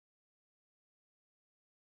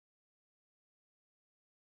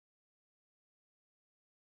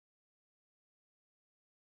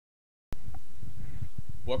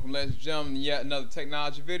Welcome, ladies and gentlemen, to yet another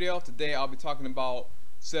technology video. Today I'll be talking about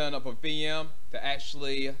setting up a VM to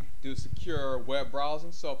actually do secure web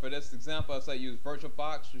browsing. So for this example, I use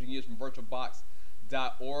VirtualBox, which you can use from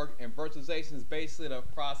virtualbox.org. And virtualization is basically the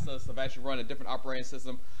process of actually running a different operating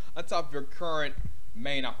system on top of your current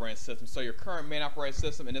main operating system. So your current main operating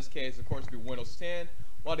system, in this case, of course, will be Windows 10,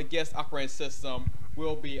 while the guest operating system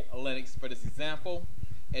will be Linux for this example.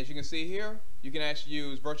 As you can see here, you can actually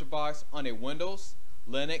use VirtualBox on a Windows,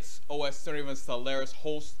 Linux, OS, or even Solaris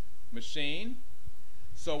host machine.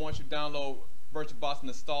 So once you download VirtualBox and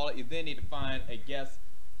install it, you then need to find a guest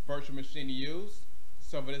virtual machine to use.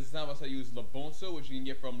 So for this example, I use Ubuntu, which you can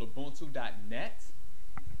get from ubuntu.net.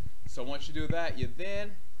 So once you do that, you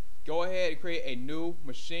then go ahead and create a new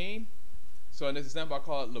machine. So in this example, I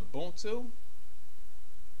call it Ubuntu.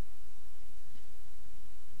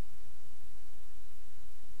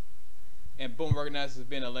 And boom, recognizes as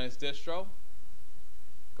being a Linux distro.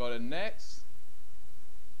 Go to next.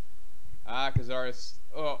 Because it already,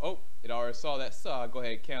 it already saw that, so I'll go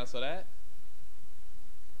ahead and cancel that.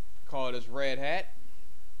 Call it as Red Hat.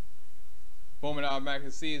 Boom, it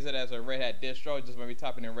automatically sees it as a Red Hat distro. Just when we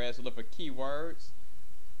typing in red, so look for keywords.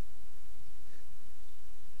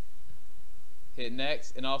 Hit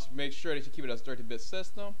next, and also make sure that you keep it as 30-bit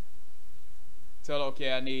system. Tell it,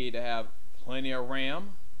 okay, I need to have plenty of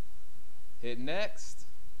RAM. Hit next,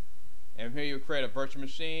 and here you create a virtual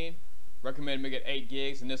machine. Recommend to make it 8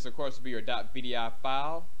 gigs, and this of course will be your .vdi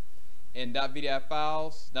file. And .vdi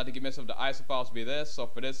files, not to get mixed up, the ISO files will be this. So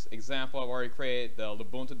for this example, I've already created the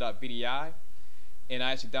Ubuntu.vdi, and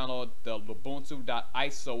I actually download the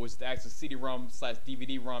Ubuntu.iso, which is the actual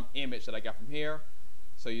CD-ROM/DVD-ROM image that I got from here.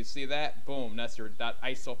 So you see that, boom, that's your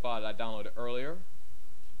 .iso file that I downloaded earlier.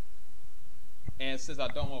 And since I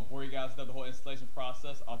don't want to bore you guys with the whole installation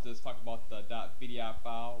process, I'll just talk about the .vdi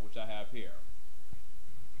file, which I have here.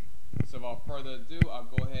 So without further ado, I'll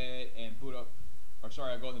go ahead and boot up,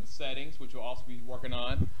 I'll go into the settings, which you'll also be working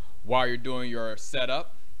on while you're doing your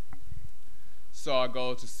setup. So I'll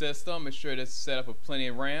go to System, make sure it's set up with plenty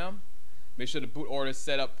of RAM. Make sure the boot order is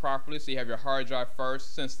set up properly, so you have your hard drive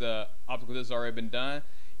first, since the optical disk has already been done.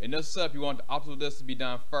 In this setup, you want the optical disk to be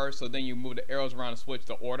done first, so then you move the arrows around and switch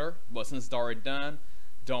the order. But since it's already done,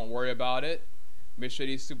 don't worry about it. Make sure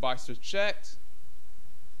these two boxes are checked.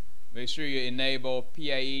 Make sure you enable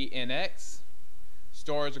PAE NX.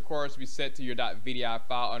 Storage, of course, will be set to your .vdi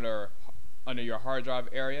file under your hard drive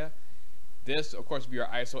area. This, of course, will be your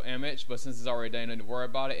ISO image, but since it's already done, you don't need to worry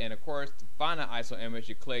about it. And of course, to find an ISO image,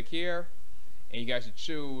 you click here, and you guys should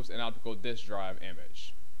choose an optical disk drive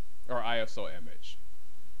image or ISO image.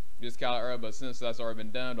 Just call it earlier, but since that's already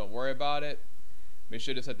been done, don't worry about it. Make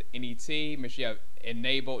sure to set the NET. Make sure you have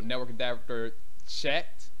enabled network adapter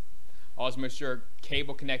checked. Also make sure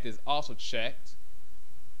cable connect is also checked.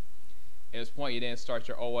 At this point, you then start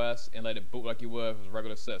your OS and let it boot like you would with a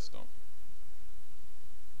regular system.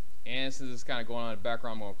 And since it's kind of going on in the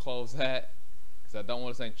background, I'm going to close that because I don't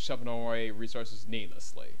want this thing chucking away resources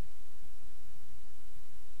needlessly.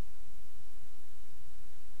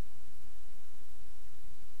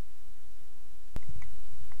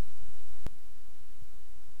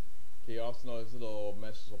 You also know this little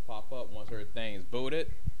message will pop up once everything is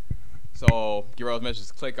booted. So get rid of those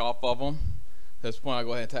messages, click off of them. At this point, I'll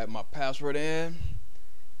go ahead and type my password in.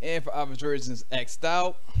 And for obvious reasons, X'd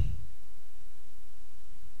out.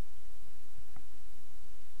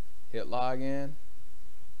 Hit login.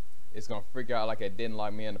 It's going to freak out like it didn't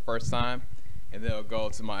log me in the first time. And then it'll go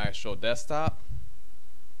to my actual desktop.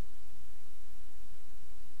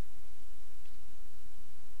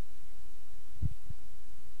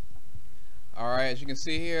 Alright, as you can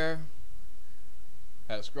see here,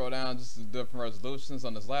 I had to scroll down just to different resolutions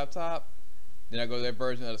on this laptop. Then I go to that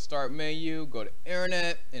version of the start menu, go to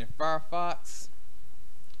Internet and Firefox,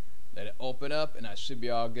 let it open up, and I should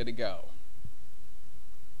be all good to go.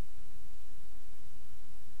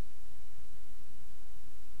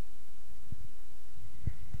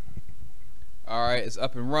 Alright, it's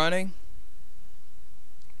up and running.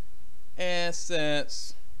 And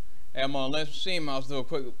since I'm on a Linux machine, I'll do a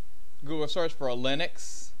quick Google search for a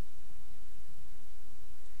Linux.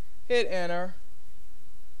 Hit enter.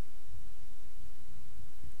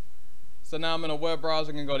 So now I'm in a web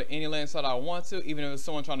browser. I can go to any Linux site I want to, even if it's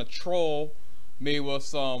someone trying to troll me with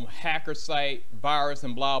some hacker site virus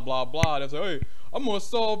and blah blah blah. They'll say, hey, I'm gonna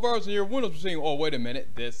install a virus in your Windows machine. Oh, wait a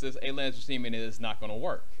minute, this is a Linux machine and it is not gonna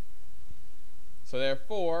work. So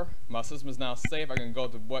therefore, my system is now safe. I can go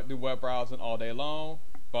to do web browsing all day long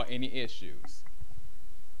without any issues.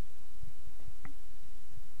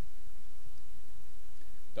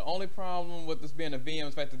 The only problem with this being a VM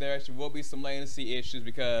is the fact that there actually will be some latency issues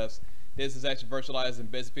because this is actually virtualized in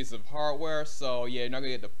bits and pieces of hardware. So yeah, you're not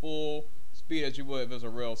gonna get the full speed as you would if it was a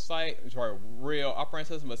real site, a real operating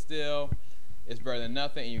system, but still, it's better than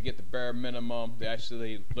nothing, and you get the bare minimum to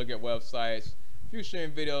actually look at websites. If you're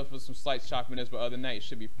sharing videos with some slight choppiness, but other than that, you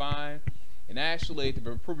should be fine. And actually,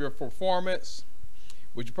 to improve your performance,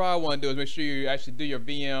 what you probably want to do is make sure you actually do your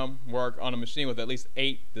VM work on a machine with at least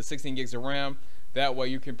 8 to 16 gigs of RAM. That way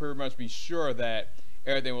you can pretty much be sure that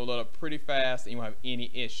everything will load up pretty fast and you won't have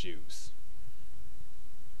any issues.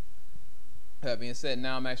 That being said,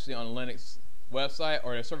 now I'm actually on a Linux website,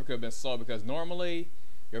 or the server could have been slow because normally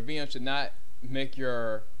your VM should not make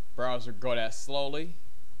your browser go that slowly.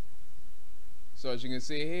 So as you can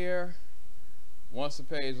see here, once the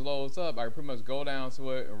page loads up, I can pretty much go down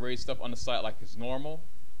to it and read stuff on the site like it's normal.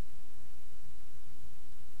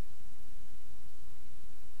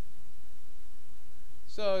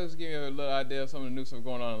 So just give you a little idea of some of the new stuff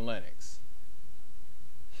going on in Linux.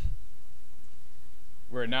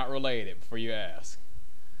 We're not related, before you ask.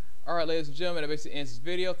 Alright, ladies and gentlemen, that basically ends this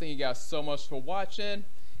video. Thank you guys so much for watching.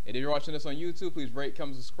 And if you're watching this on YouTube, please rate,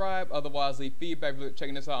 comment, subscribe. Otherwise, leave feedback for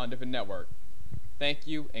checking this out on a different network. Thank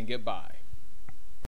you and goodbye.